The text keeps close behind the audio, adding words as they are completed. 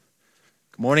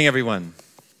Morning, everyone.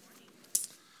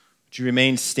 Would you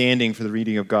remain standing for the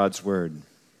reading of God's Word?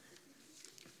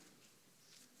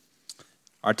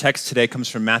 Our text today comes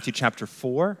from Matthew chapter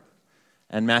 4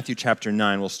 and Matthew chapter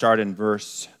 9. We'll start in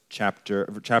chapter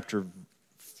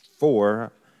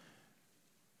 4,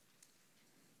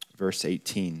 verse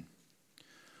 18.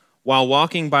 While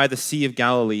walking by the Sea of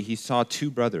Galilee, he saw two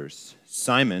brothers,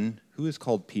 Simon, who is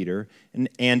called Peter, and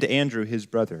Andrew, his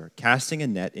brother, casting a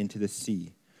net into the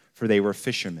sea, for they were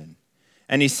fishermen.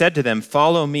 And he said to them,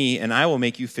 "Follow me, and I will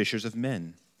make you fishers of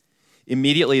men."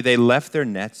 Immediately they left their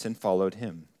nets and followed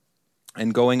him.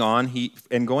 And going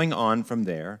on from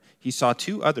there, he saw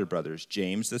two other brothers,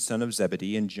 James the son of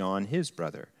Zebedee and John his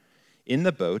brother. In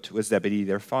the boat was Zebedee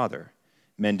their father,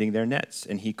 mending their nets,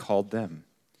 and he called them.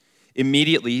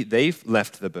 Immediately they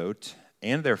left the boat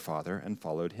and their father and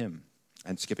followed him.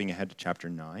 And skipping ahead to chapter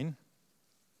 9,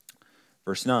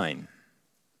 verse 9.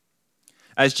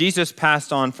 As Jesus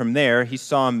passed on from there, he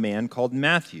saw a man called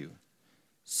Matthew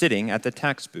sitting at the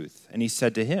tax booth, and he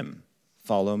said to him,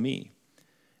 "Follow me."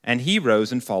 And he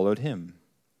rose and followed him.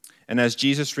 And as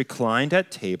Jesus reclined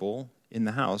at table in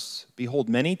the house, behold,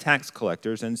 many tax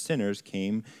collectors and sinners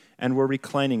came and were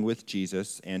reclining with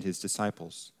Jesus and his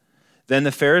disciples. Then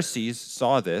the Pharisees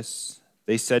saw this.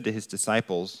 They said to his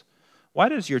disciples, "Why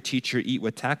does your teacher eat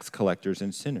with tax collectors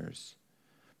and sinners?"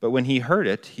 But when he heard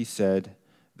it, he said,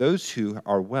 "Those who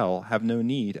are well have no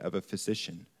need of a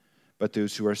physician, but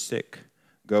those who are sick.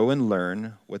 Go and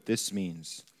learn what this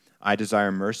means. I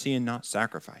desire mercy and not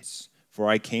sacrifice, for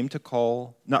I came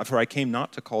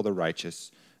not to call the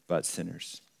righteous, but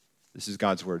sinners." This is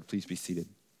God's word. Please be seated.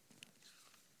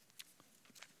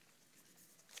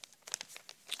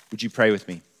 Would you pray with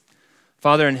me?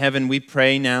 Father in heaven, we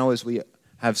pray now as we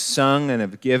have sung and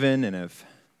have given and have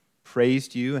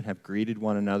praised you and have greeted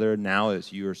one another, now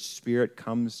as your Spirit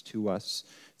comes to us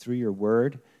through your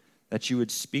word, that you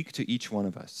would speak to each one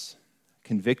of us,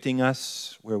 convicting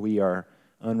us where we are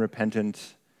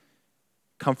unrepentant,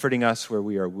 comforting us where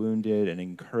we are wounded, and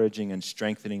encouraging and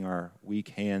strengthening our weak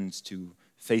hands to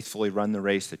faithfully run the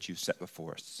race that you've set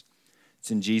before us.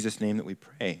 It's in Jesus' name that we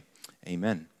pray.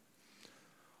 Amen.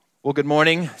 Well, good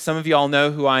morning. Some of you all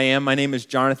know who I am. My name is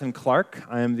Jonathan Clark.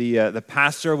 I am the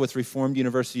pastor with Reformed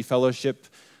University Fellowship.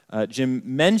 Jim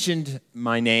mentioned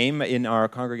my name in our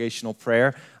congregational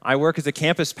prayer. I work as a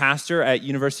campus pastor at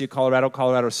University of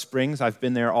Colorado Springs. I've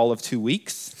been there all of 2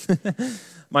 weeks.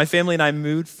 My family and I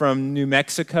moved from New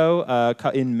Mexico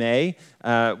in May.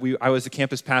 I was a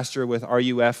campus pastor with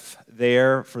RUF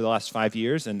there for the last 5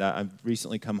 years, and I've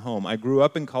recently come home. I grew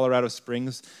up in Colorado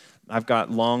Springs. I've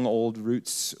got long, old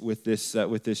roots with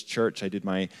this church. I did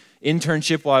my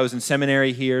internship while I was in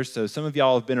seminary here, so some of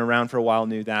y'all have been around for a while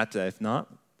knew that. If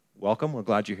not, welcome. We're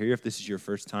glad you're here. If this is your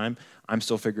first time, I'm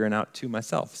still figuring out too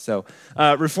myself. So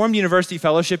Reformed University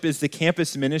Fellowship is the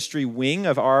campus ministry wing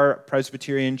of our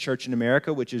Presbyterian Church in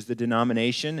America, which is the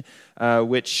denomination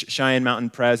which Cheyenne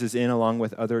Mountain Pres is in, along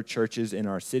with other churches in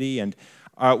our city. And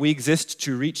we exist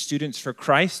to reach students for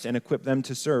Christ and equip them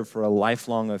to serve for a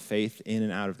lifelong of faith in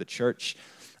and out of the church.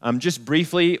 Just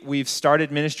briefly, we've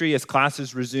started ministry as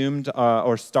classes resumed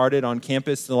or started on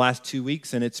campus the last 2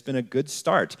 weeks, and it's been a good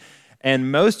start.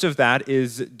 And most of that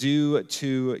is due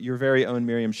to your very own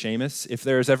Miriam Shamus. If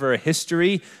there's ever a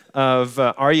history of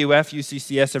RUF,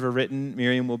 UCCS ever written,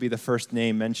 Miriam will be the first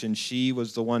name mentioned. She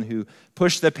was the one who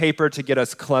pushed the paper to get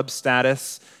us club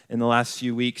status in the last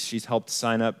few weeks. She's helped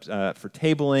sign up for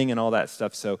tabling and all that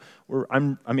stuff. So we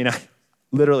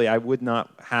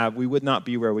would not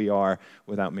be where we are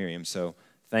without Miriam. So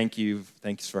thank you.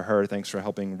 Thanks for her. Thanks for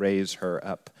helping raise her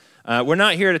up. We're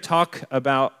not here to talk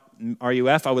about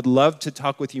RUF. I would love to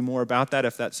talk with you more about that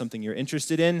if that's something you're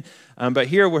interested in. But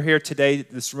we're here today,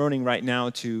 this morning, right now,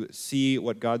 to see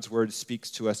what God's word speaks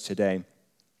to us today.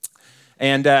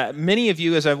 And many of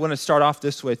you, as I want to start off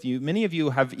this with you, many of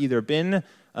you have either been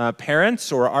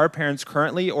parents or are parents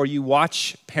currently, or you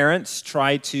watch parents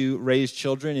try to raise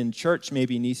children in church,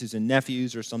 maybe nieces and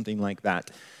nephews or something like that.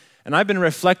 And I've been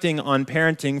reflecting on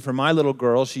parenting for my little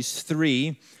girl. She's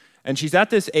 3. And she's at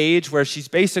this age where she's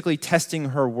basically testing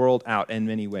her world out in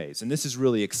many ways. And this is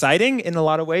really exciting in a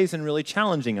lot of ways and really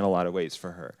challenging in a lot of ways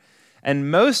for her. And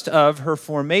most of her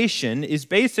formation is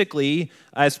basically,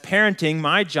 as parenting,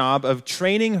 my job of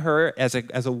training her as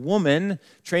a woman,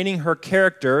 training her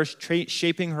character,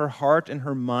 shaping her heart and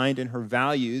her mind and her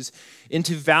values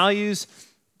into values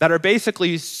that are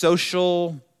basically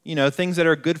social, things that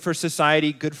are good for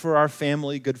society, good for our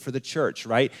family, good for the church,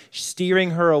 right?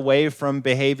 Steering her away from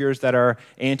behaviors that are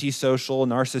antisocial,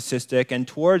 narcissistic, and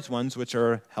towards ones which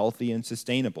are healthy and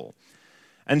sustainable.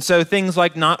 And so things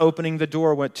like not opening the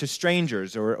door to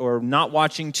strangers, or not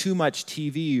watching too much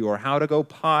TV, or how to go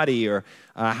potty, or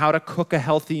how to cook a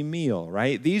healthy meal,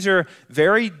 right? These are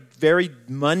very, very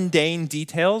mundane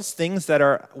details, things that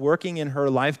are working in her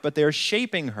life, but they're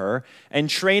shaping her and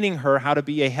training her how to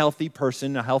be a healthy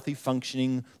person, a healthy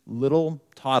functioning little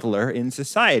toddler in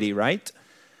society, right?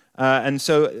 And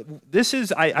so this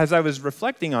is, as I was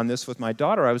reflecting on this with my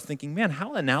daughter, I was thinking, man,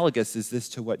 how analogous is this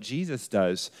to what Jesus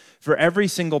does for every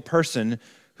single person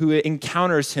who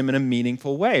encounters him in a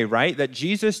meaningful way, right? That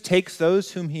Jesus takes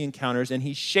those whom he encounters and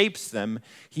he shapes them,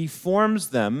 he forms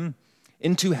them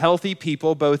into healthy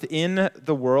people both in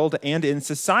the world and in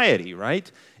society,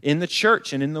 right? In the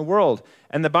church and in the world.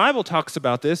 And the Bible talks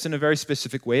about this in a very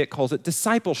specific way. It calls it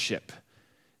discipleship.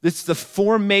 It's the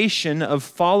formation of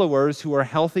followers who are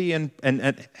healthy and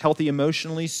healthy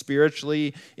emotionally,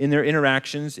 spiritually, in their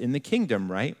interactions in the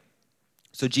kingdom, right?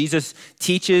 So Jesus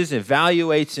teaches,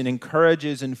 evaluates, and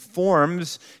encourages and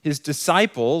forms his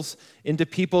disciples into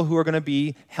people who are going to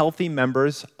be healthy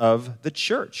members of the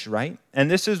church, right?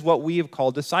 And this is what we have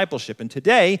called discipleship. And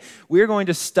today, we're going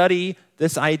to study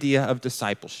this idea of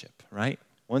discipleship, right?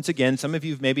 Once again, some of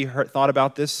you have maybe thought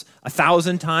about this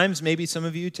 1,000 times. Maybe some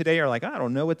of you today are like, I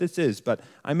don't know what this is, but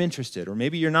I'm interested. Or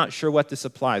maybe you're not sure what this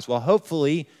applies. Well,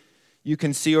 hopefully, you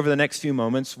can see over the next few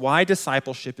moments why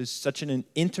discipleship is such an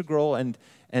integral and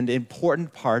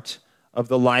important part of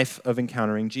the life of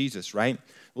encountering Jesus, right?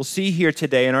 We'll see here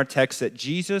today in our text that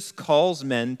Jesus calls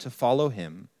men to follow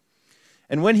him.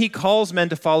 And when he calls men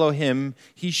to follow him,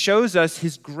 he shows us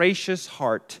his gracious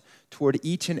heart toward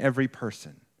each and every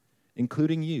person,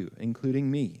 including you, including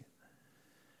me,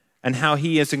 and how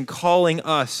he is calling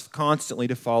us constantly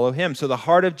to follow him. So the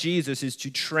heart of Jesus is to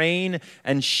train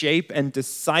and shape and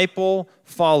disciple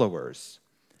followers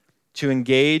to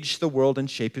engage the world and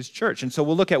shape his church. And so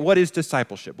we'll look at what is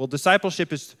discipleship. Well,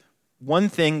 discipleship is one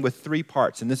thing with three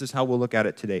parts, and this is how we'll look at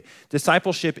it today.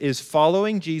 Discipleship is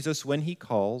following Jesus when he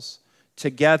calls,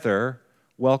 together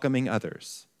welcoming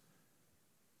others.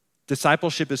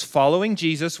 Discipleship is following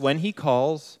Jesus when he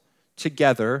calls,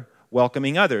 together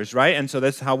welcoming others, right? And so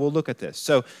that's how we'll look at this.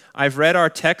 So I've read our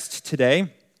text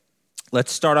today.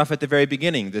 Let's start off at the very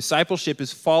beginning. Discipleship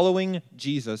is following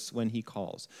Jesus when he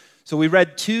calls. So we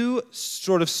read two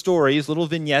sort of stories, little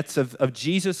vignettes of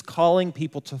Jesus calling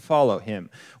people to follow him.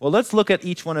 Well, let's look at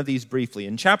each one of these briefly.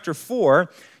 In chapter 4,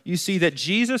 you see that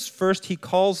Jesus first, he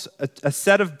calls a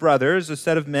set of brothers, a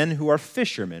set of men who are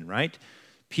fishermen, right?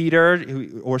 Peter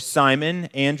or Simon,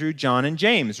 Andrew, John, and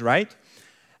James, right?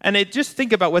 And just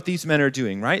think about what these men are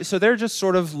doing, right? So they're just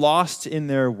sort of lost in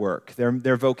their work.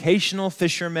 They're vocational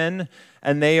fishermen,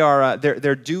 and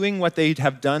they're doing what they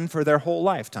have done for their whole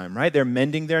lifetime, right? They're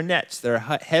mending their nets. Their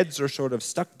heads are sort of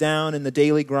stuck down in the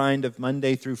daily grind of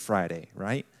Monday through Friday,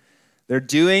 right? They're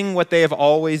doing what they have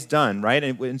always done, right?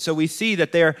 And so we see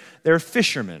that they're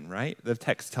fishermen, right? The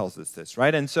text tells us this,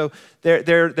 right? And so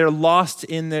they're lost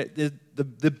in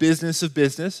the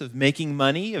business of making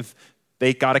money,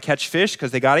 they got to catch fish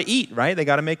because they got to eat, right? They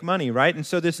got to make money, right? And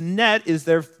so this net is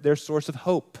their source of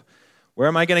hope. Where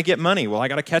am I going to get money? Well, I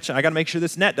got to make sure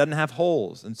this net doesn't have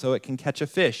holes, and so it can catch a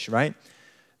fish, right?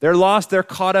 They're lost. They're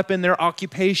caught up in their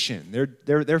occupation.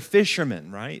 They're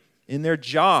fishermen, right? In their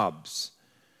jobs.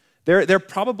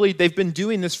 They've been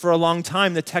doing this for a long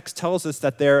time. The text tells us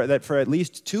that for at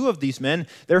least two of these men,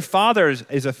 their father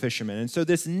is a fisherman, and so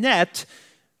this net,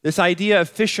 this idea of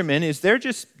fishermen is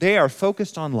they are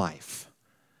focused on life.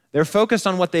 They're focused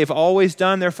on what they've always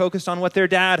done. They're focused on what their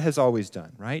dad has always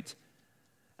done, right?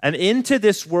 And into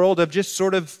this world of just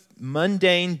sort of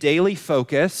mundane daily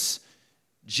focus,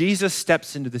 Jesus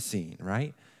steps into the scene,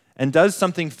 right? And does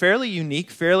something fairly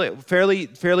unique,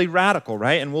 fairly radical,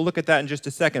 right? And we'll look at that in just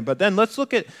a second. But then let's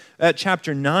look at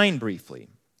chapter 9 briefly.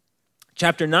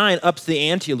 Chapter 9 ups the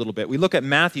ante a little bit. We look at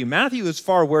Matthew. Matthew is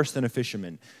far worse than a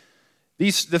fisherman.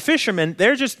 The fishermen,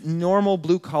 they're just normal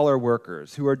blue-collar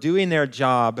workers who are doing their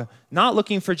job, not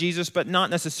looking for Jesus, but not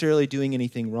necessarily doing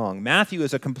anything wrong. Matthew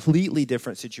is a completely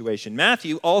different situation.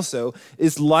 Matthew also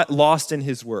is lost in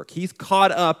his work. He's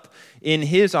caught up in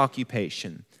his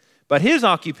occupation. But his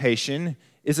occupation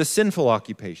is a sinful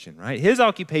occupation, right? His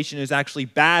occupation is actually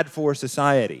bad for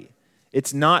society.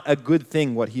 It's not a good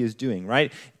thing what he is doing,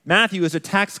 right? Matthew is a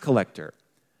tax collector.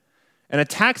 And a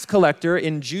tax collector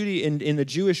in the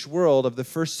Jewish world of the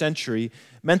first century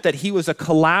meant that he was a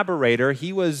collaborator.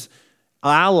 He was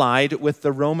allied with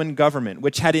the Roman government,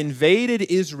 which had invaded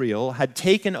Israel, had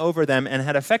taken over them, and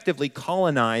had effectively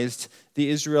colonized the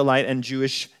Israelite and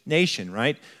Jewish nation,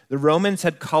 right? The Romans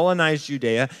had colonized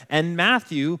Judea, and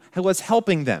Matthew was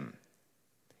helping them.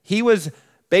 He was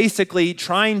basically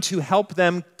trying to help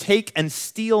them take and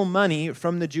steal money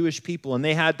from the Jewish people. And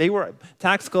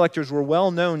tax collectors were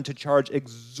well known to charge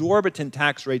exorbitant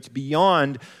tax rates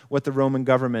beyond what the Roman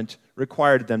government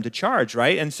required them to charge,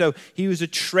 right? And so he was a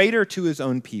traitor to his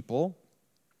own people.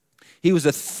 He was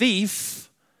a thief,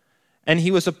 and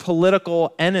he was a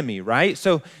political enemy, right?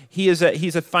 So he's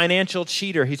a financial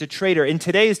cheater. He's a traitor. In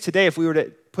today's today, if we were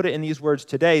to put it in these words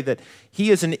today, that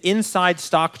he is an inside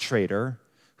stock trader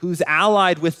who's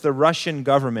allied with the Russian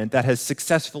government that has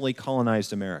successfully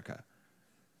colonized America.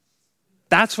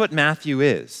 That's what Matthew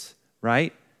is,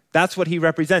 right? That's what he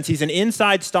represents. He's an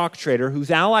inside stock trader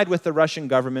who's allied with the Russian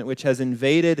government, which has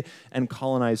invaded and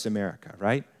colonized America,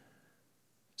 right?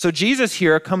 So Jesus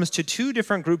here comes to two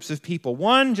different groups of people.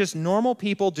 One, just normal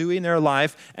people doing their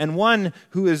life, and one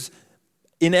who is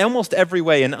in almost every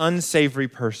way an unsavory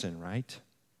person, right?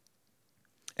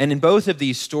 And in both of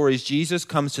these stories, Jesus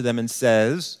comes to them and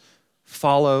says,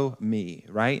 "Follow me,"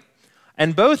 right?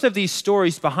 And both of these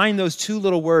stories, behind those two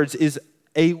little words, is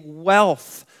a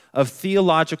wealth of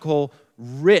theological,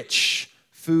 rich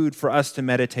food for us to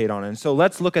meditate on. And so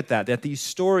let's look at that these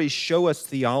stories show us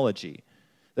theology,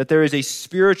 that there is a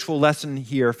spiritual lesson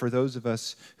here for those of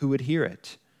us who would hear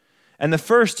it. And the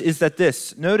first is that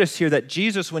notice here that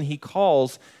Jesus, when he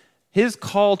calls, his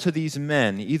call to these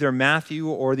men, either Matthew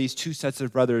or these two sets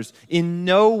of brothers, in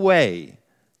no way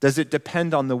does it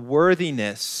depend on the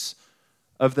worthiness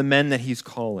of the men that he's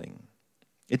calling.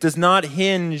 It does not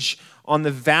hinge on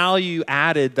the value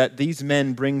added that these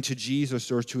men bring to Jesus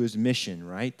or to his mission,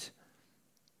 right?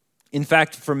 In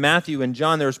fact, for Matthew and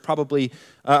John,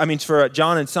 for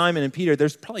John and Simon and Peter,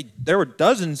 there were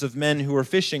dozens of men who were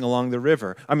fishing along the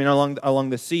river, along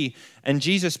the sea, and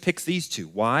Jesus picks these two.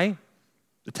 Why?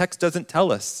 The text doesn't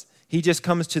tell us. He just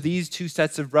comes to these two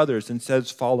sets of brothers and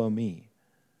says, "Follow me."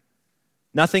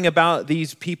 Nothing about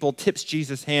these people tips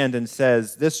Jesus' hand and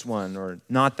says, "This one," or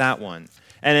 "not that one."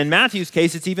 And in Matthew's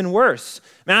case, it's even worse.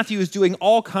 Matthew is doing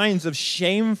all kinds of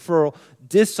shameful,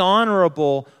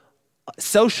 dishonorable,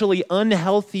 socially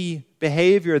unhealthy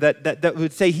behavior that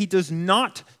would say he does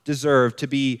not deserve to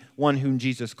be one whom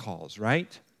Jesus calls,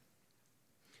 right?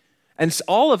 And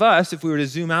all of us, if we were to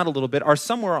zoom out a little bit, are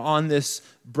somewhere on this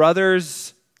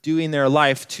brothers doing their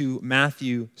life to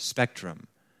Matthew spectrum.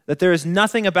 That there is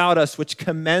nothing about us which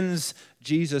commends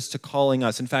Jesus to calling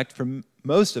us. In fact, for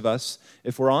most of us,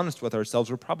 if we're honest with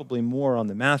ourselves, we're probably more on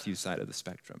the Matthew side of the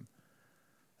spectrum.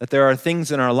 That there are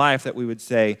things in our life that we would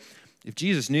say, if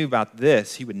Jesus knew about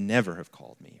this, he would never have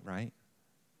called me, right?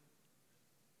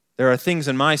 There are things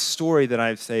in my story that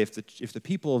I say, if the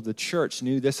people of the church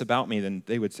knew this about me, then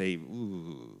they would say,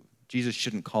 "Ooh, Jesus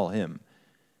shouldn't call him.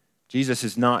 Jesus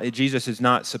is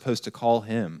not supposed to call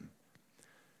him."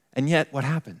 And yet, what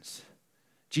happens?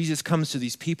 Jesus comes to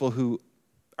these people who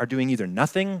are doing either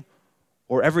nothing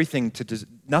or everything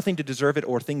nothing to deserve it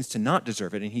or things to not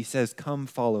deserve it, and he says, "Come,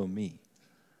 follow me."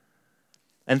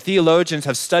 And theologians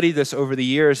have studied this over the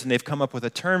years, and they've come up with a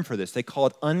term for this. They call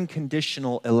it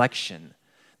unconditional election.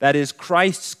 That is,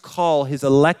 Christ's call, his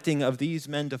electing of these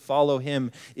men to follow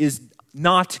him, is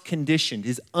not conditioned,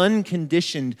 is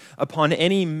unconditioned upon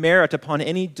any merit, upon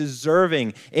any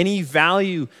deserving, any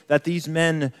value that these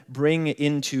men bring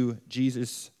into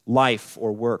Jesus' life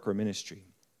or work or ministry.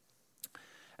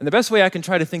 And the best way I can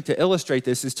try to think to illustrate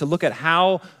this is to look at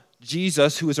how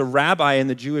Jesus, who was a rabbi in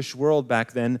the Jewish world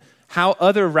back then, how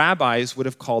other rabbis would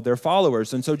have called their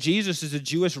followers. And so Jesus is a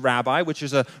Jewish rabbi, which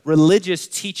is a religious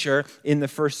teacher in the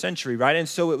first century, right? And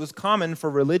so it was common for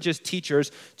religious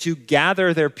teachers to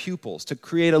gather their pupils, to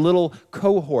create a little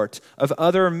cohort of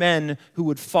other men who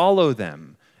would follow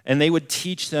them. And they would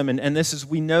teach them, and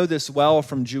we know this well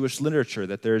from Jewish literature,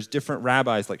 that there's different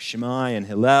rabbis like Shammai and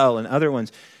Hillel and other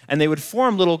ones, and they would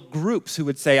form little groups who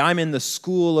would say, "I'm in the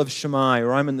school of Shammai,"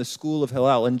 or "I'm in the school of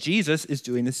Hillel," and Jesus is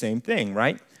doing the same thing,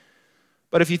 right?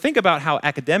 But if you think about how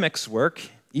academics work,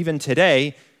 even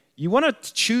today, you want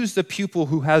to choose the pupil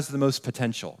who has the most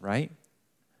potential, right?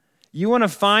 You want to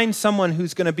find someone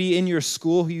who's going to be in your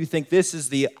school who you think this is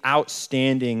the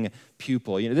outstanding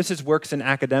pupil. This works in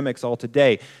academics all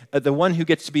today. The one who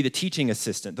gets to be the teaching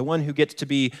assistant, the one who gets to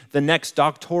be the next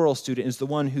doctoral student is the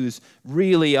one who's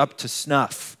really up to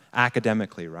snuff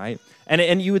academically, right?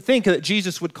 And you would think that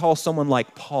Jesus would call someone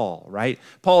like Paul, right?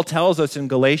 Paul tells us in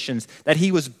Galatians that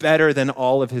he was better than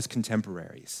all of his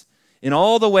contemporaries. In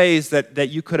all the ways that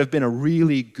you could have been a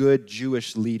really good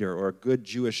Jewish leader or a good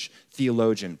Jewish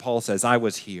theologian, Paul says, "I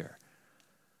was here."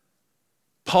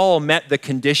 Paul met the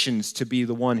conditions to be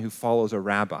the one who follows a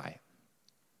rabbi.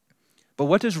 But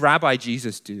what does Rabbi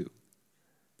Jesus do?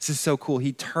 This is so cool.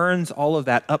 He turns all of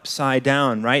that upside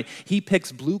down, right? He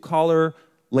picks blue-collar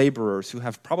laborers who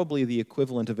have probably the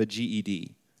equivalent of a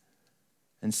GED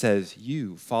and says,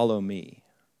 "You follow me."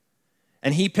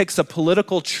 And he picks a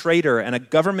political traitor and a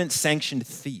government-sanctioned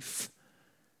thief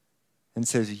and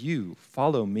says, "You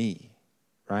follow me,"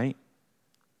 right?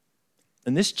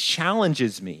 And this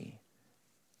challenges me.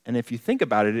 And if you think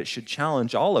about it, it should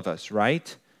challenge all of us,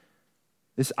 right?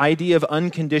 This idea of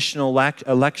unconditional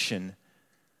election,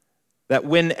 that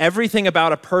when everything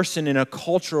about a person in a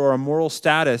culture or a moral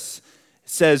status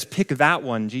says, pick that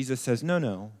one, Jesus says,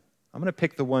 no, I'm going to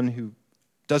pick the one who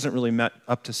doesn't really met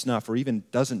up to snuff or even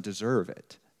doesn't deserve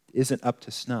it, isn't up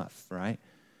to snuff, right?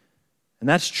 And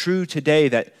that's true today,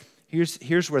 that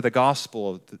here's where the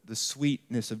gospel, the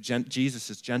sweetness of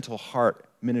Jesus' gentle heart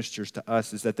ministers to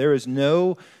us, is that there is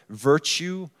no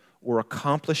virtue or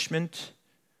accomplishment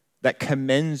that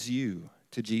commends you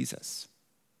to Jesus.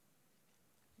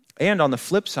 And on the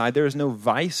flip side, there is no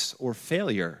vice or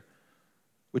failure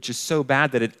which is so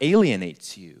bad that it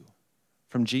alienates you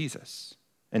from Jesus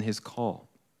and his call.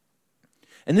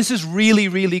 And this is really,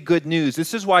 really good news.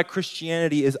 This is why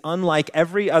Christianity is unlike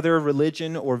every other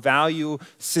religion or value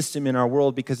system in our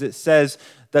world, because it says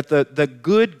that the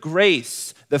good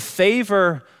grace, the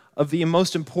favor of the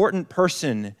most important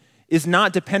person is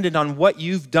not dependent on what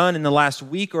you've done in the last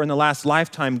week or in the last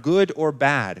lifetime, good or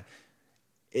bad.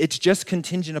 It's just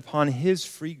contingent upon his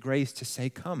free grace to say,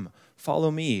 "Come, follow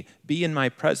me, be in my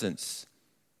presence,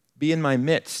 be in my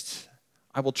midst.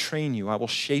 I will train you, I will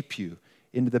shape you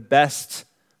into the best,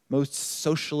 most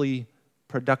socially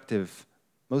productive,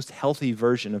 most healthy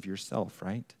version of yourself,"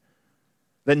 right?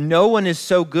 That no one is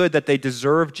so good that they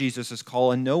deserve Jesus'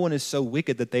 call, and no one is so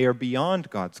wicked that they are beyond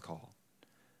God's call.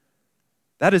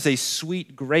 That is a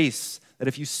sweet grace that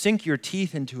if you sink your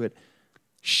teeth into it,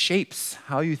 shapes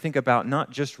how you think about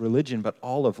not just religion, but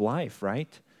all of life,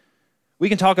 right? We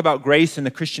can talk about grace in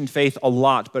the Christian faith a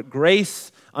lot, but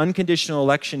grace, unconditional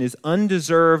election, is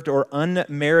undeserved or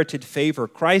unmerited favor.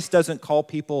 Christ doesn't call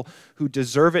people who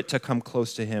deserve it to come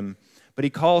close to him, but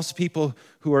he calls people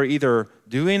who are either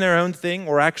doing their own thing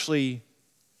or actually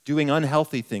doing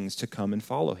unhealthy things to come and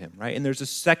follow him, right? And there's a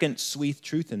second sweet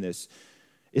truth in this.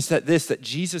 It's that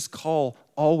Jesus' call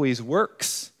always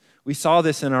works. We saw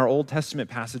this in our Old Testament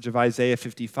passage of Isaiah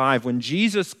 55. When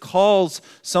Jesus calls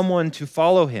someone to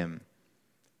follow him,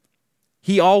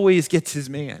 he always gets his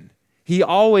man.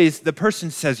 The person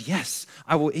says, "Yes,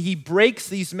 I will." He breaks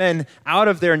these men out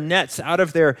of their nets, out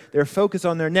of their focus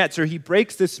on their nets, or he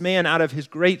breaks this man out of his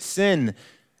great sin,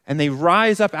 and they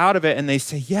rise up out of it and they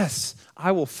say, "Yes,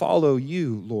 I will follow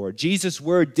you, Lord." Jesus'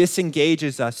 word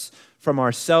disengages us from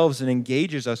ourselves and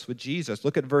engages us with Jesus.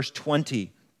 Look at verse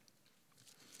 20.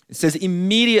 It says,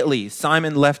 immediately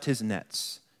Simon left his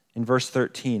nets. In verse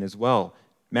 13 as well,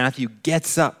 Matthew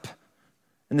gets up.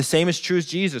 And the same is true as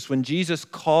Jesus. When Jesus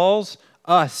calls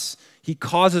us, he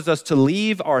causes us to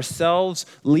leave ourselves,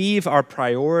 leave our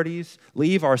priorities,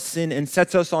 leave our sin, and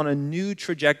sets us on a new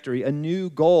trajectory, a new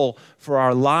goal for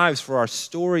our lives, for our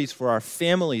stories, for our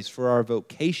families, for our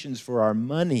vocations, for our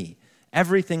money.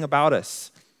 Everything about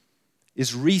us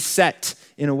is reset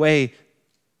in a way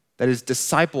that is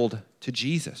discipled to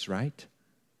Jesus, right?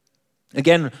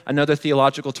 Again, another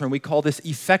theological term, we call this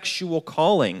effectual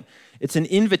calling. It's an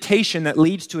invitation that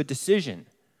leads to a decision.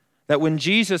 That when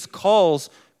Jesus calls,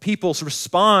 people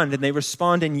respond, and they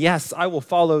respond in, "Yes, I will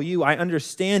follow you. I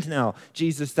understand now,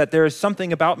 Jesus, that there is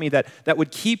something about me that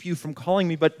would keep you from calling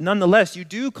me, but nonetheless, you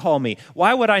do call me.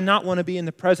 Why would I not want to be in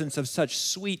the presence of such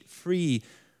sweet, free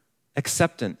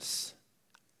acceptance?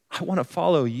 I want to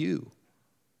follow you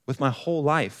with my whole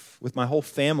life, with my whole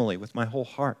family, with my whole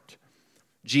heart."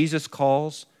 Jesus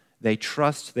calls, they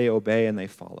trust, they obey, and they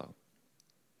follow.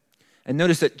 And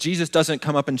notice that Jesus doesn't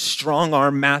come up and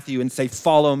strong-arm Matthew and say,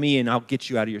 "Follow me and I'll get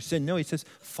you out of your sin." No, he says,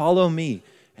 "Follow me."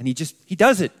 And he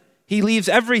does it. He leaves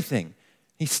everything.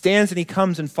 He stands and he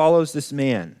comes and follows this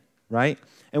man, right?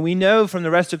 And we know from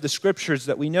the rest of the scriptures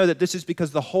that we know that this is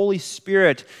because the Holy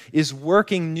Spirit is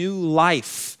working new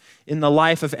life in the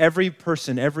life of every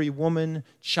person, every woman,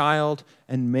 child,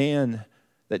 and man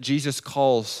that Jesus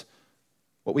calls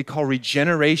what we call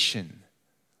regeneration,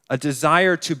 a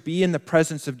desire to be in the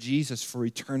presence of Jesus for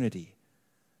eternity.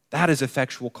 That is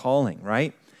effectual calling,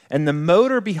 right? And the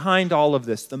motor behind all of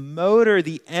this,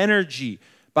 the energy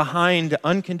behind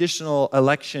unconditional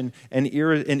election and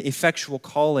effectual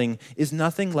calling is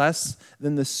nothing less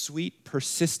than the sweet,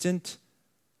 persistent,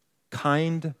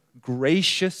 kind,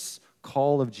 gracious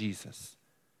call of Jesus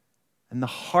and the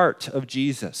heart of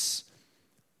Jesus,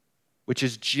 which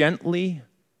is gently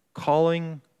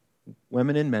calling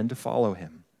women and men to follow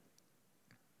him.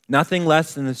 Nothing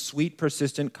less than the sweet,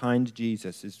 persistent, kind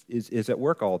Jesus is at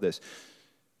work all this.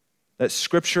 That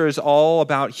Scripture is all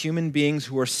about human beings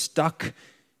who are stuck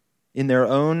in their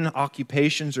own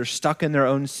occupations or stuck in their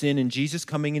own sin, and Jesus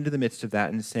coming into the midst of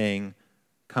that and saying,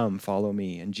 come, follow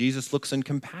me. And Jesus looks in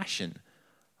compassion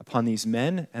upon these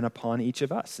men and upon each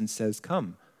of us and says,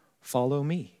 come, follow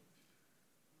me.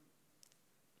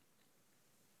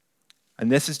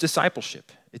 And this is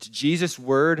discipleship. It's Jesus'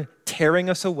 word tearing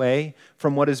us away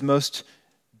from what is most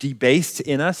debased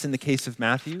in us in the case of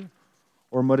Matthew,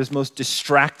 or what is most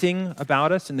distracting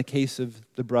about us in the case of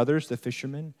the brothers, the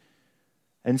fishermen,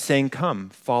 and saying, come,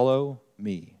 follow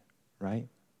me, right?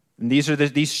 And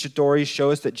these stories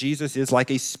show us that Jesus is like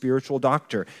a spiritual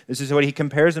doctor. This is what he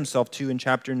compares himself to in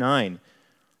chapter 9.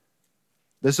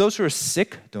 There's those who are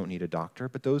sick don't need a doctor,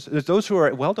 but there's those who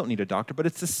are well don't need a doctor, but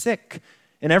it's the sick.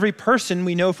 And every person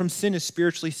we know from sin is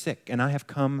spiritually sick, and I have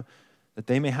come that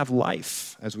they may have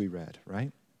life, as we read,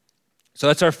 right? So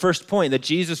that's our first point, that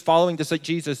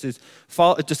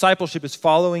discipleship is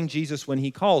following Jesus when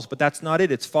he calls, but that's not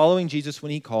it. It's following Jesus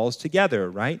when he calls together,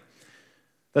 right?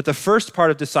 That the first part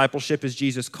of discipleship is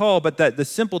Jesus' call, but that the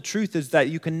simple truth is that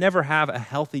you can never have a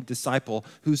healthy disciple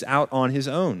who's out on his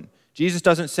own. Jesus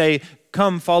doesn't say,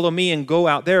 come, follow me, and go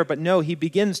out there, but no, he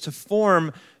begins to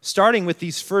form, starting with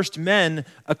these first men,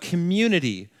 a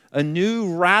community, a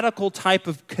new radical type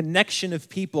of connection of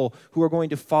people who are going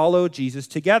to follow Jesus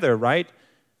together, right?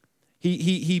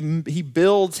 He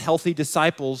builds healthy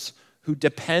disciples who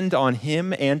depend on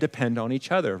him and depend on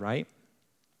each other, right?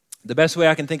 The best way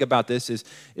I can think about this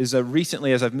is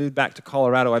recently, as I've moved back to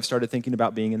Colorado, I've started thinking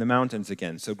about being in the mountains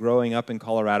again. So growing up in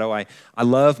Colorado, I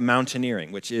love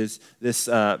mountaineering, which is this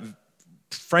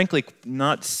frankly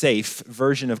not safe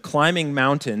version of climbing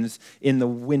mountains in the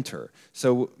winter.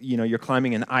 So, you're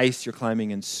climbing in ice, you're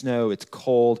climbing in snow, it's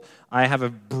cold. I have a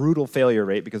brutal failure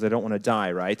rate because I don't want to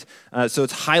die, right? So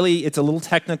it's a little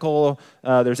technical,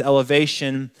 there's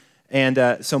elevation.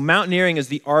 And so mountaineering is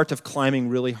the art of climbing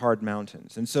really hard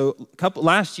mountains. And so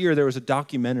last year there was a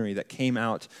documentary that came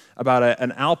out about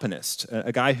an alpinist,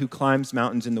 a guy who climbs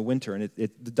mountains in the winter. And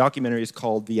the documentary is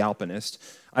called The Alpinist.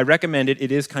 I recommend it.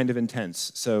 It is kind of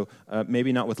intense. So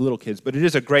maybe not with little kids, but it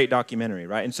is a great documentary,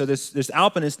 right? And so this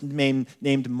alpinist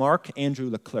named Marc Andrew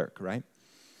Leclerc, right?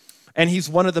 And he's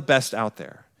one of the best out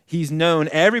there. He's known,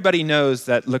 everybody knows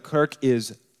that Leclerc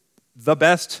is the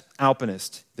best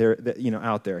alpinist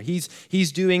out there.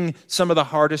 He's doing some of the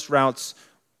hardest routes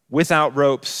without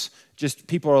ropes. Just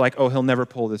people are like, oh, he'll never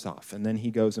pull this off. And then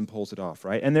he goes and pulls it off,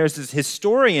 right? And there's this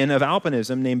historian of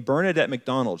alpinism named Bernadette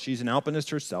McDonald. She's an alpinist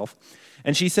herself.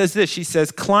 And she says this. She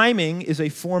says, climbing is a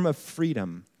form of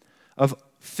freedom, of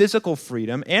physical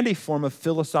freedom, and a form of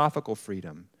philosophical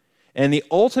freedom. And the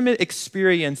ultimate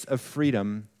experience of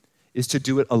freedom is to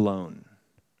do it alone,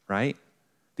 right?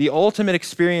 The ultimate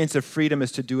experience of freedom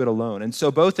is to do it alone. And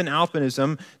so both in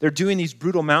alpinism, they're doing these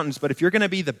brutal mountains, but if you're going to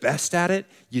be the best at it,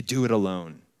 you do it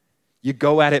alone. You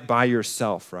go at it by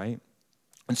yourself, right?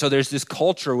 And so there's this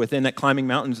culture within that climbing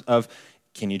mountains of,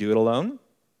 can you do it alone?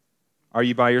 Are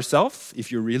you by yourself?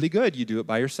 If you're really good, you do it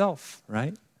by yourself,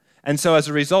 right? And so as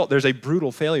a result, there's a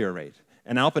brutal failure rate.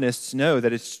 And alpinists know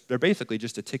that they're basically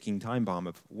just a ticking time bomb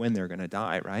of when they're going to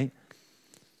die, right?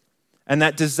 And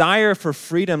that desire for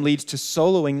freedom leads to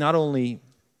soloing not only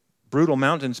brutal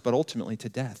mountains, but ultimately to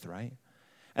death, right?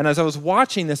 And as I was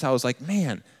watching this, I was like,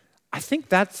 man, I think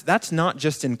that's not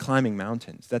just in climbing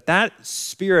mountains. That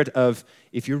spirit of,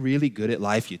 if you're really good at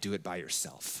life, you do it by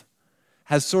yourself,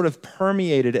 has sort of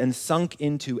permeated and sunk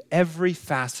into every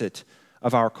facet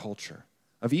of our culture,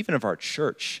 even of our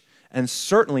church, and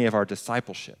certainly of our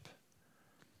discipleship.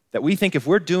 That we think if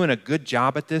we're doing a good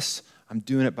job at this, I'm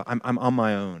doing it, but I'm on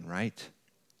my own, right?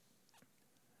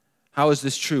 How is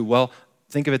this true? Well,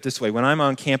 think of it this way. When I'm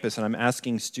on campus and I'm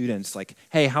asking students, like,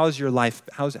 hey, how's your life?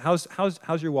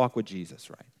 How's your walk with Jesus,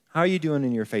 right? How are you doing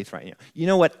in your faith right now? You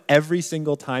know what every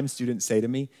single time students say to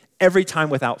me? Every time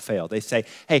without fail, they say,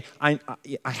 hey, I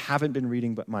haven't been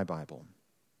reading my Bible.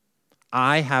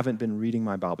 I haven't been reading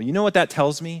my Bible. You know what that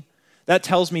tells me? That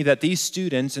tells me that these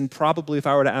students, and probably if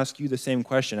I were to ask you the same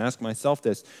question, ask myself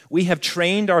this, we have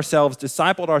trained ourselves,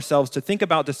 discipled ourselves to think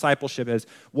about discipleship as,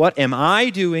 what am I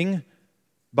doing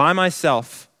by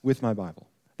myself with my Bible?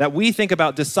 That we think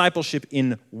about discipleship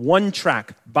in one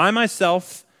track, by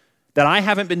myself, that I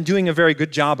haven't been doing a very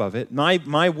good job of it,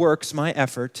 my works, my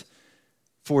effort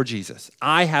for Jesus.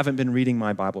 I haven't been reading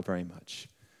my Bible very much.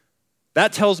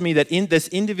 That tells me that in this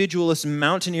individualist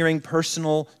mountaineering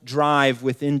personal drive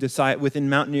within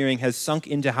mountaineering has sunk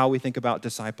into how we think about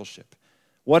discipleship.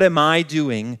 What am I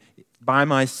doing by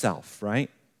myself, right?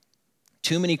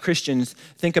 Too many Christians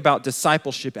think about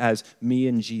discipleship as me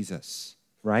and Jesus,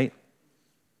 right?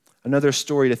 Another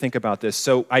story to think about this.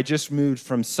 So I just moved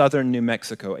from southern New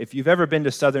Mexico. If you've ever been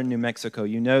to southern New Mexico,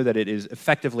 you know that it is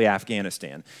effectively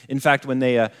Afghanistan. In fact, when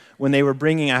they were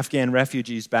bringing Afghan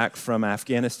refugees back from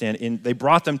Afghanistan, they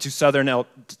brought them to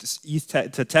east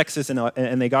to Texas,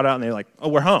 and they got out and they're like, oh,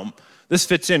 we're home. This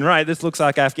fits in, right? This looks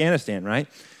like Afghanistan, right?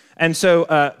 And so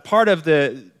part of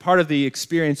the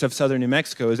experience of southern New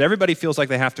Mexico is everybody feels like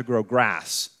they have to grow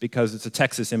grass because it's a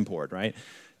Texas import, right?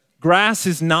 Grass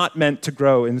is not meant to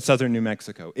grow in southern New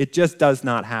Mexico. It just does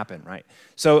not happen, right?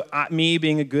 So me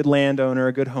being a good landowner,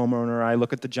 a good homeowner, I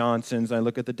look at the Johnsons, I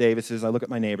look at the Davises, I look at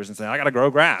my neighbors and say, I got to grow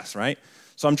grass, right?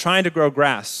 So I'm trying to grow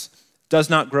grass. Does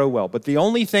not grow well. But the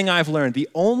only thing I've learned, the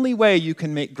only way you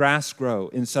can make grass grow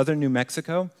in southern New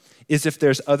Mexico is if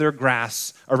there's other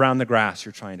grass around the grass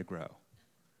you're trying to grow,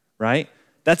 right?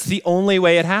 That's the only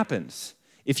way it happens.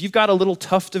 If you've got a little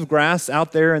tuft of grass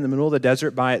out there in the middle of the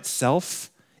desert by itself,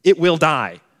 it will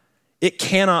die. It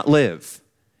cannot live.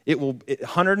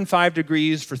 105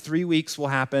 degrees for 3 weeks will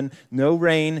happen, no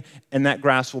rain, and that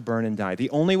grass will burn and die.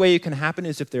 The only way it can happen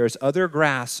is if there's other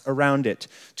grass around it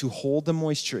to hold the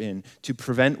moisture in, to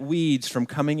prevent weeds from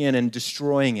coming in and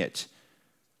destroying it.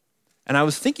 And I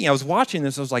was watching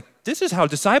this, I was like, this is how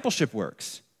discipleship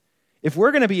works. If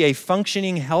we're going to be a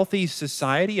functioning, healthy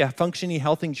society, a functioning,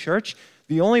 healthy church,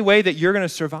 the only way that you're going to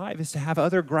survive is to have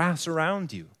other grass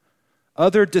around you.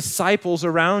 Other disciples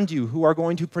around you who are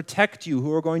going to protect you,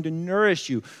 who are going to nourish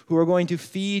you, who are going to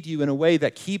feed you in a way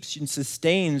that keeps and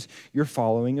sustains your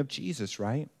following of Jesus,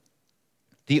 right?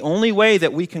 The only way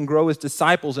that we can grow as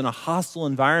disciples in a hostile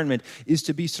environment is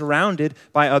to be surrounded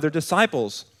by other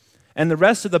disciples. And the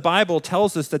rest of the Bible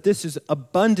tells us that this is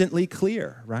abundantly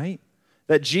clear, right?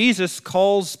 That Jesus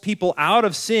calls people out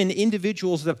of sin,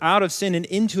 individuals out of sin, and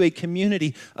into a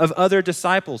community of other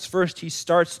disciples. First, he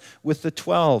starts with the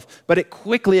 12, but it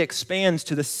quickly expands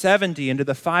to the 70 and to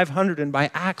the 500. And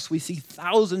by Acts, we see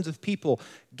thousands of people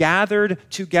gathered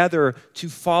together to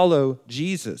follow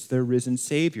Jesus, their risen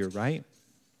Savior, right?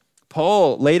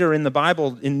 Paul, later in the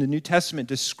Bible, in the New Testament,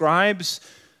 describes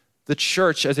the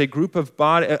church as a group of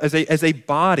as a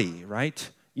body, right?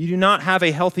 You do not have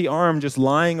a healthy arm just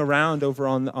lying around over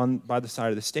on by the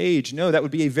side of the stage. No, that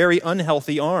would be a very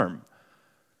unhealthy arm.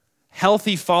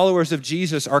 Healthy followers of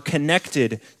Jesus are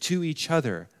connected to each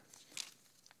other.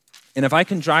 And if I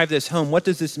can drive this home, what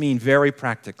does this mean very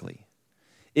practically?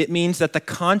 It means that the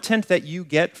content that you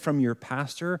get from your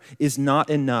pastor is not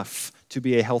enough to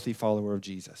be a healthy follower of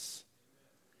Jesus.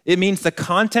 It means the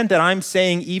content that I'm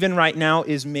saying even right now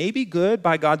is maybe good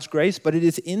by God's grace, but it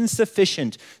is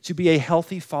insufficient to be a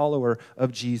healthy follower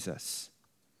of Jesus.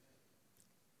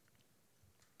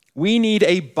 We need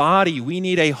a body, we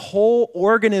need a whole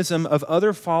organism of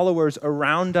other followers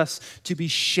around us to be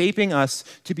shaping us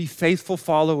to be faithful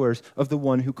followers of the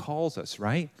one who calls us,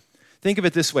 right? Think of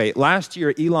it this way. Last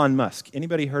year, Elon Musk.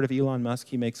 Anybody heard of Elon Musk?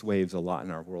 He makes waves a lot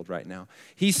in our world right now.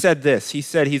 He said this. He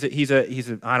said he's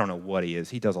a I don't know what he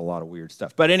is. He does a lot of weird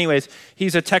stuff. But anyways,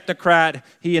 he's a technocrat.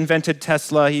 He invented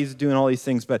Tesla. He's doing all these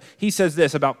things. But he says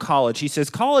this about college. He says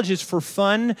college is for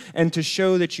fun and to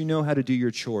show that you know how to do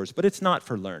your chores, but it's not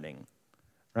for learning.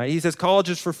 Right? He says college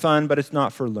is for fun, but it's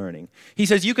not for learning. He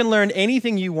says you can learn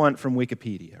anything you want from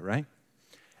Wikipedia, right?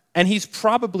 And he's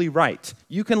probably right.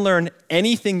 You can learn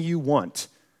anything you want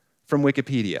from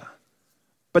Wikipedia.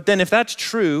 But then if that's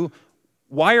true,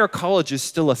 why are colleges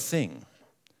still a thing?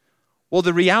 Well,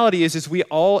 the reality is if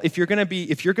you're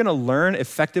going to learn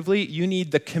effectively, you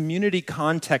need the community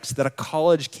context that a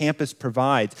college campus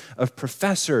provides of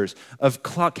professors, of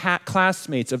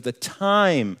classmates, of the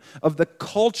time, of the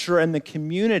culture and the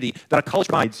community that a college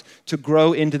provides to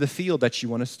grow into the field that you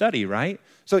want to study, right?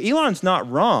 So Elon's not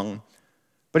wrong.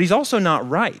 But he's also not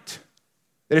right.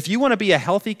 That if you want to be a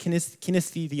healthy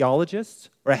kinesthesiologist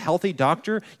or a healthy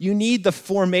doctor, you need the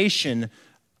formation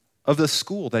of the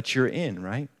school that you're in,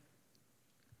 right?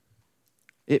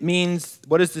 It means,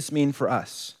 what does this mean for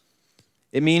us?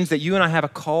 It means that you and I have a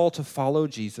call to follow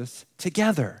Jesus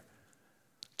together,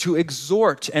 to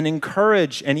exhort and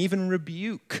encourage and even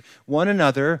rebuke one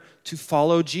another to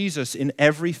follow Jesus in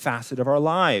every facet of our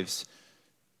lives.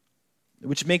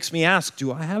 Which makes me ask,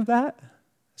 do I have that?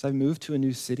 As I move to a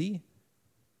new city?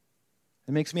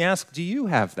 It makes me ask, do you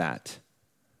have that?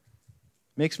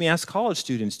 It makes me ask college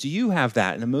students, do you have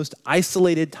that in the most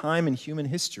isolated time in human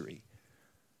history?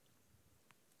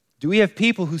 Do we have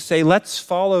people who say, let's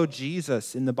follow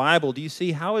Jesus in the Bible? Do you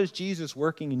see, how is Jesus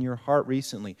working in your heart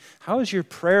recently? How is your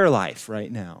prayer life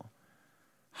right now?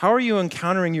 How are you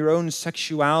encountering your own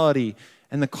sexuality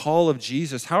and the call of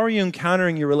Jesus? How are you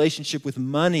encountering your relationship with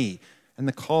money and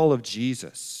the call of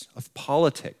Jesus, of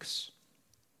politics?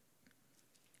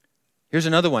 Here's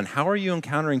another one. How are you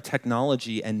encountering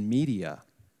technology and media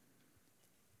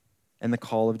and the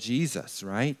call of Jesus,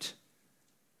 right?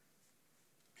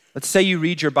 Let's say you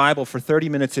read your Bible for 30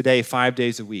 minutes a day, 5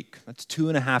 days a week. That's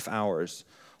 2.5 hours.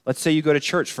 Let's say you go to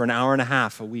church for an hour and a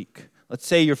half a week. Let's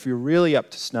say if you're really up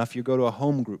to snuff, you go to a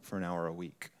home group for an hour a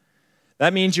week.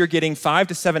 That means you're getting 5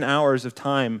 to 7 hours of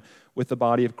time with the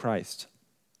body of Christ.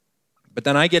 But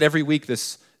then I get every week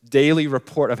this daily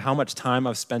report of how much time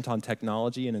I've spent on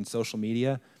technology and in social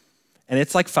media, and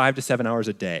it's like 5 to 7 hours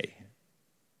a day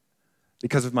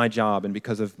because of my job and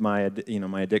because of my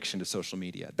addiction to social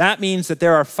media. That means that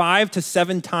there are 5 to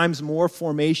 7 times more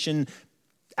formation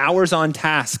hours on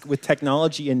task with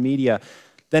technology and media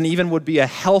than even would be a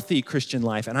healthy Christian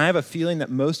life. And I have a feeling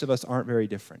that most of us aren't very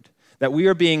different, that we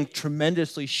are being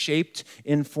tremendously shaped,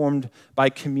 informed by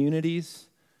communities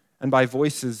and by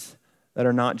voices that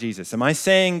are not Jesus. Am I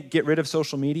saying get rid of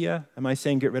social media? Am I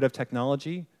saying get rid of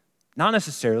technology? Not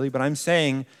necessarily, but I'm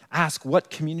saying ask, what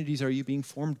communities are you being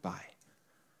formed by?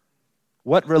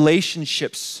 What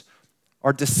relationships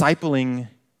are discipling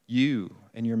you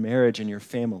and your marriage and your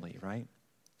family, right?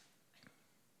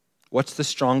 What's the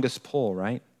strongest pull,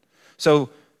 right? So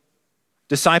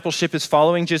discipleship is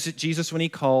following Jesus when he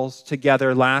calls,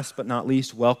 together, last but not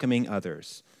least, welcoming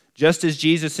others. Just as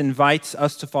Jesus invites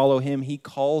us to follow him, he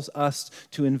calls us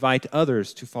to invite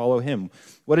others to follow him.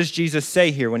 What does Jesus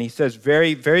say here when he says,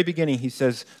 very, very beginning, he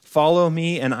says, follow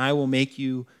me and I will make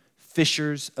you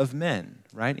fishers of men,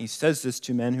 right? And he says this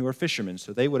to men who are fishermen.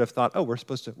 So they would have thought, oh,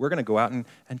 we're going to go out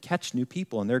and catch new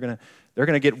people, and they're going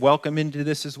to get welcomed into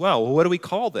this as well. Well, what do we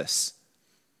call this?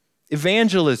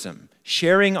 Evangelism,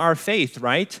 sharing our faith,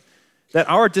 right? That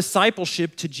our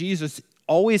discipleship to Jesus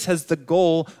always has the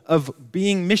goal of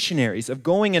being missionaries, of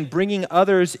going and bringing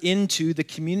others into the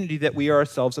community that we are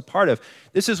ourselves a part of.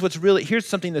 Here's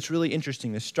something that's really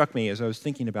interesting that struck me as I was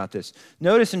thinking about this.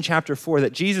 Notice in chapter 4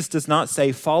 that Jesus does not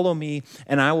say, follow me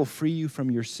and I will free you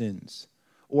from your sins,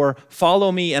 or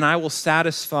follow me and I will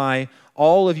satisfy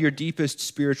all of your deepest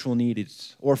spiritual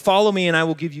needs, or follow me and I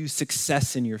will give you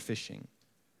success in your fishing.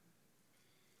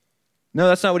 No,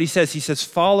 that's not what he says. He says,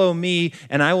 follow me,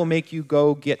 and I will make you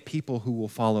go get people who will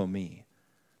follow me.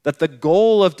 That the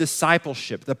goal of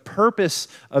discipleship, the purpose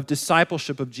of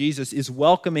discipleship of Jesus is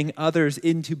welcoming others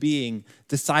into being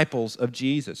disciples of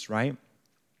Jesus, right?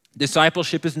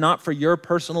 Discipleship is not for your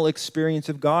personal experience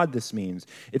of God, this means.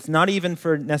 It's not even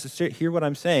for hear what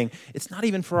I'm saying, it's not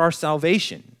even for our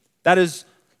salvation. That is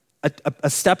a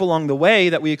step along the way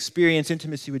that we experience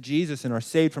intimacy with Jesus and are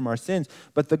saved from our sins.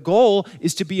 But the goal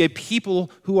is to be a people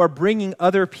who are bringing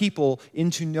other people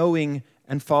into knowing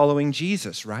and following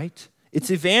Jesus, right?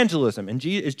 It's evangelism. And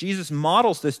as Jesus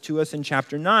models this to us in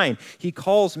chapter 9, he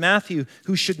calls Matthew,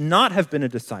 who should not have been a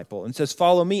disciple, and says,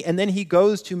 follow me. And then he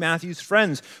goes to Matthew's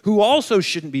friends, who also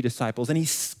shouldn't be disciples, and he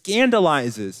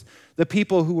scandalizes the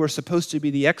people who were supposed to be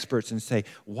the experts and say,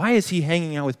 why is he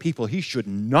hanging out with people he should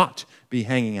not be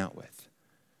hanging out with?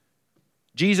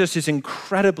 Jesus is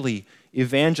incredibly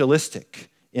evangelistic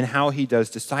in how he does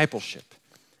discipleship.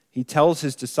 He tells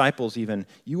his disciples even,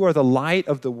 you are the light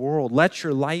of the world. Let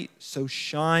your light so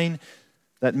shine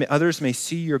that others may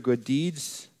see your good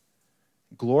deeds,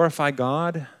 glorify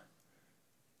God,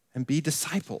 and be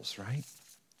disciples, right?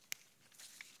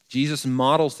 Jesus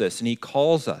models this, and he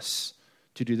calls us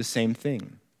to do the same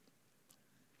thing.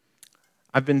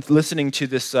 I've been listening to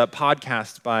this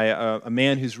podcast by a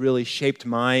man who's really shaped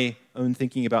my own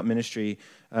thinking about ministry,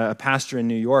 a pastor in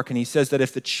New York, and he says that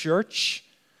if the church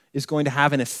is going to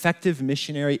have an effective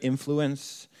missionary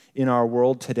influence in our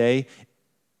world today,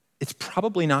 it's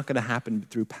probably not going to happen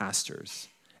through pastors.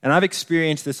 And I've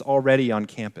experienced this already on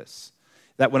campus,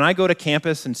 that when I go to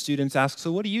campus and students ask,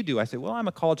 so what do you do? I say, well, I'm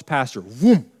a college pastor.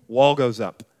 Whoom, wall goes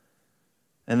up.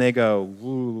 And they go,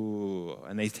 woo,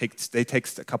 and they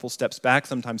take a couple steps back,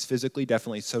 sometimes physically,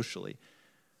 definitely socially.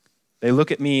 They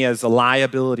look at me as a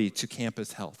liability to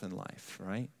campus health and life,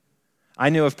 right? I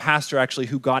knew of a pastor actually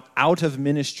who got out of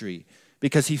ministry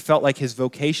because he felt like his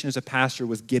vocation as a pastor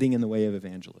was getting in the way of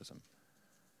evangelism.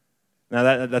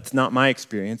 Now, that's not my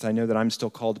experience. I know that I'm still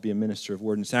called to be a minister of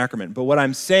Word and Sacrament. But what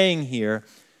I'm saying here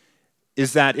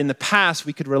is that in the past,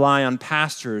 we could rely on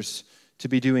pastors to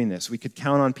be doing this. We could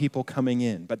count on people coming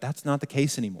in, but that's not the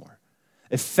case anymore.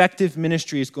 Effective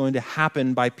ministry is going to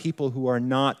happen by people who are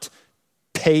not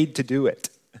paid to do it.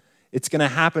 It's going to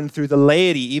happen through the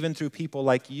laity, even through people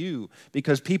like you,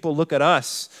 because people look at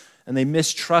us and they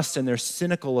mistrust and they're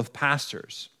cynical of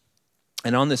pastors.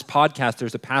 And on this podcast,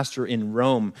 there's a pastor in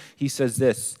Rome. He says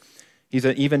this. He's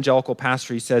an evangelical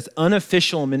pastor. He says,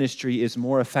 unofficial ministry is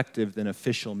more effective than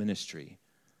official ministry.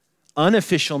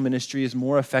 Unofficial ministry is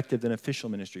more effective than official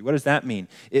ministry. What does that mean?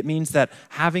 It means that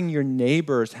having your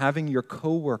neighbors, having your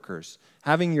coworkers,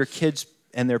 having your kids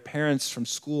and their parents from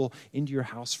school into your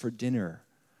house for dinner,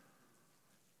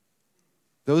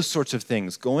 those sorts of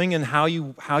things, going and how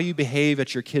you behave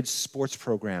at your kids' sports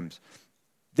programs.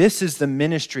 This is the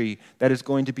ministry that is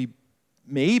going to be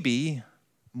maybe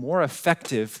more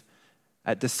effective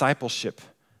at discipleship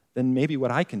than maybe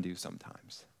what I can do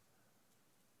sometimes.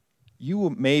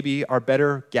 You maybe are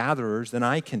better gatherers than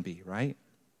I can be, right?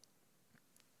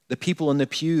 The people in the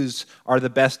pews are the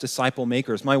best disciple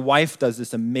makers. My wife does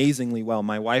this amazingly well.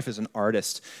 My wife is an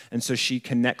artist, and so she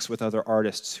connects with other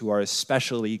artists who are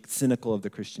especially cynical of the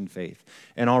Christian faith.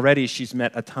 And already she's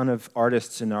met a ton of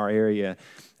artists in our area.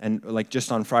 And like just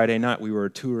on Friday night, we were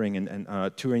touring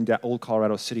and touring Old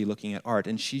Colorado City looking at art.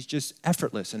 And she's just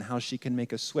effortless in how she can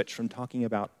make a switch from talking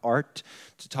about art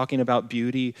to talking about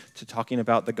beauty to talking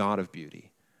about the God of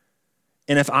beauty.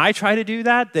 And if I try to do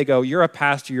that, they go, "You're a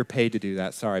pastor, you're paid to do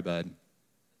that. Sorry, bud."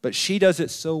 But she does it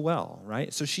so well,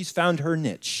 right? So she's found her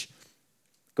niche.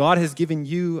 God has given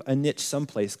you a niche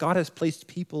someplace. God has placed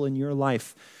people in your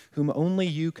life whom only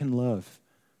you can love,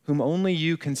 whom only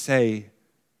you can say,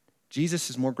 "Jesus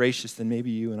is more gracious than maybe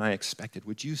you and I expected.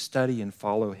 Would you study and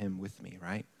follow him with me,"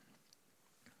 right?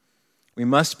 We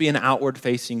must be an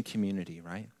outward-facing community,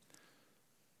 right?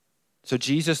 So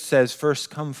Jesus says, first,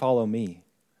 come follow me.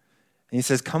 And he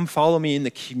says, come follow me in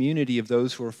the community of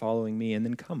those who are following me, and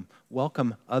then come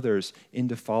welcome others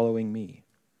into following me.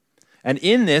 And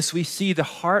in this, we see the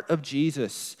heart of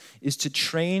Jesus is to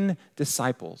train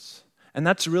disciples. And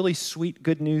that's really sweet,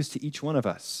 good news to each one of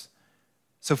us.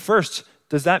 So first,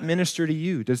 does that minister to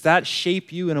you? Does that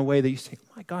shape you in a way that you say,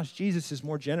 "Oh my gosh, Jesus is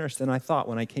more generous than I thought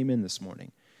when I came in this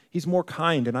morning. He's more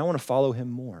kind, and I want to follow him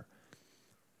more."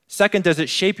 Second, does it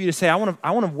shape you to say, I want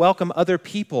to welcome other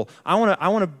people. I want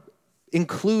to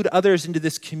include others into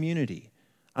this community.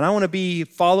 And I want to be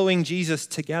following Jesus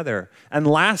together. And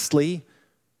lastly,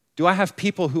 do I have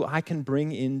people who I can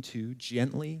bring into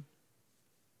gently,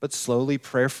 but slowly,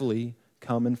 prayerfully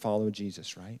come and follow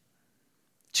Jesus, right?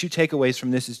 Two takeaways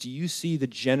from this is, do you see the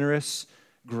generous,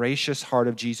 gracious heart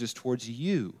of Jesus towards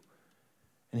you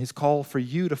and his call for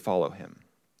you to follow him?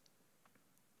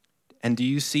 And do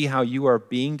you see how you are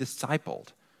being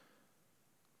discipled?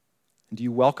 And do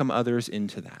you welcome others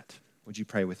into that? Would you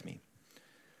pray with me?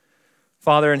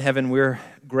 Father in heaven, we're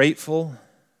grateful,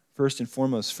 first and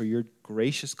foremost, for your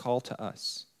gracious call to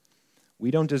us.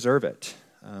 We don't deserve it.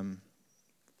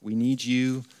 We need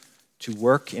you to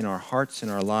work in our hearts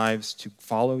and our lives to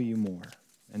follow you more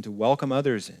and to welcome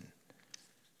others in.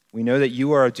 We know that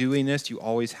you are doing this, you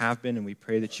always have been, and we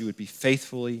pray that you would be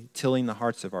faithfully tilling the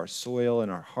hearts of our soil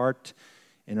and our heart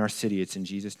in our city. It's in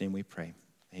Jesus' name we pray.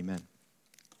 Amen.